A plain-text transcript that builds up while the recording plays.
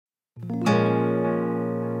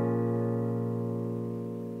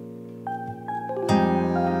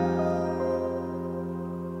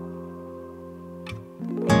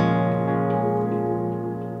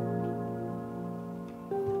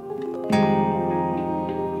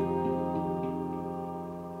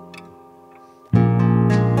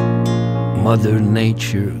Mother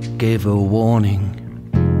Nature gave a warning,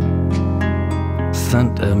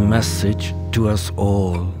 sent a message to us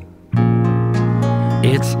all.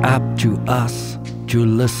 It's up to us to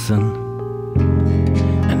listen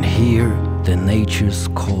and hear the nature's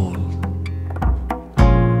call.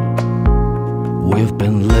 We've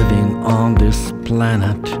been living on this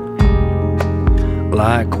planet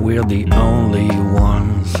like we're the only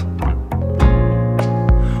ones.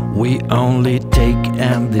 We only take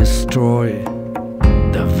and destroy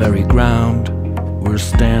the very ground we're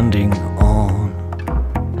standing on.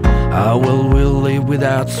 How will we live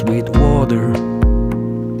without sweet water,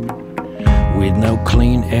 with no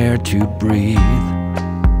clean air to breathe?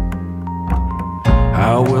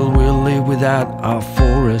 How will we live without our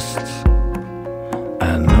forests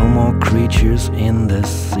and no more creatures in the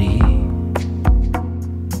sea?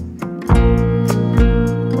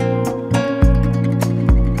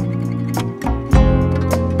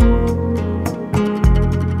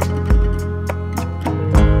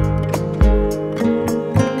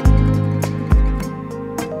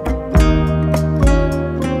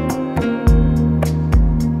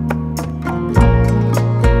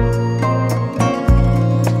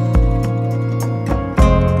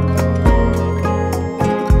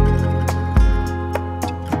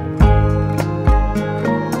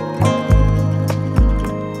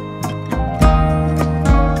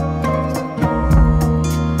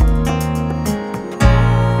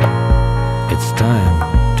 It's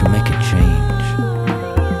time to make a change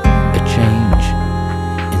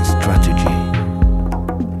in strategy.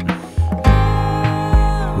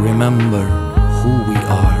 Remember who we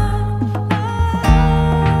are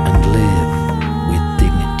and live with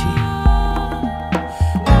dignity.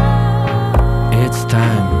 It's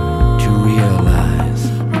time to realize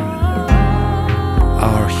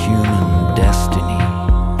our human destiny,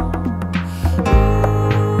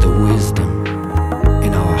 the wisdom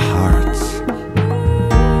in our hearts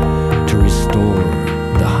to restore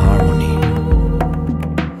the harmony.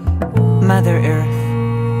 Mother Earth,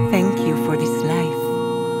 thank you for this life.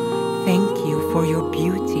 Thank you for your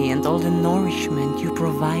beauty and all the nourishment you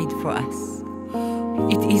provide for us.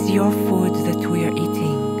 It is your food that we are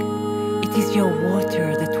eating. It is your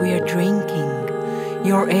water that we are drinking,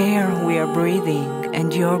 your air we are breathing,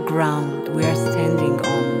 and your ground we are standing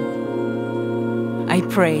on. I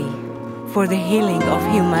pray for the healing of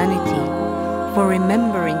humanity, for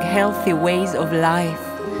remembering healthy ways of life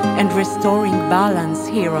and restoring balance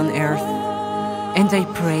here on earth. And I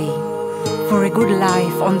pray for a good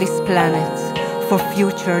life on this planet for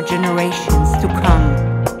future generations to come.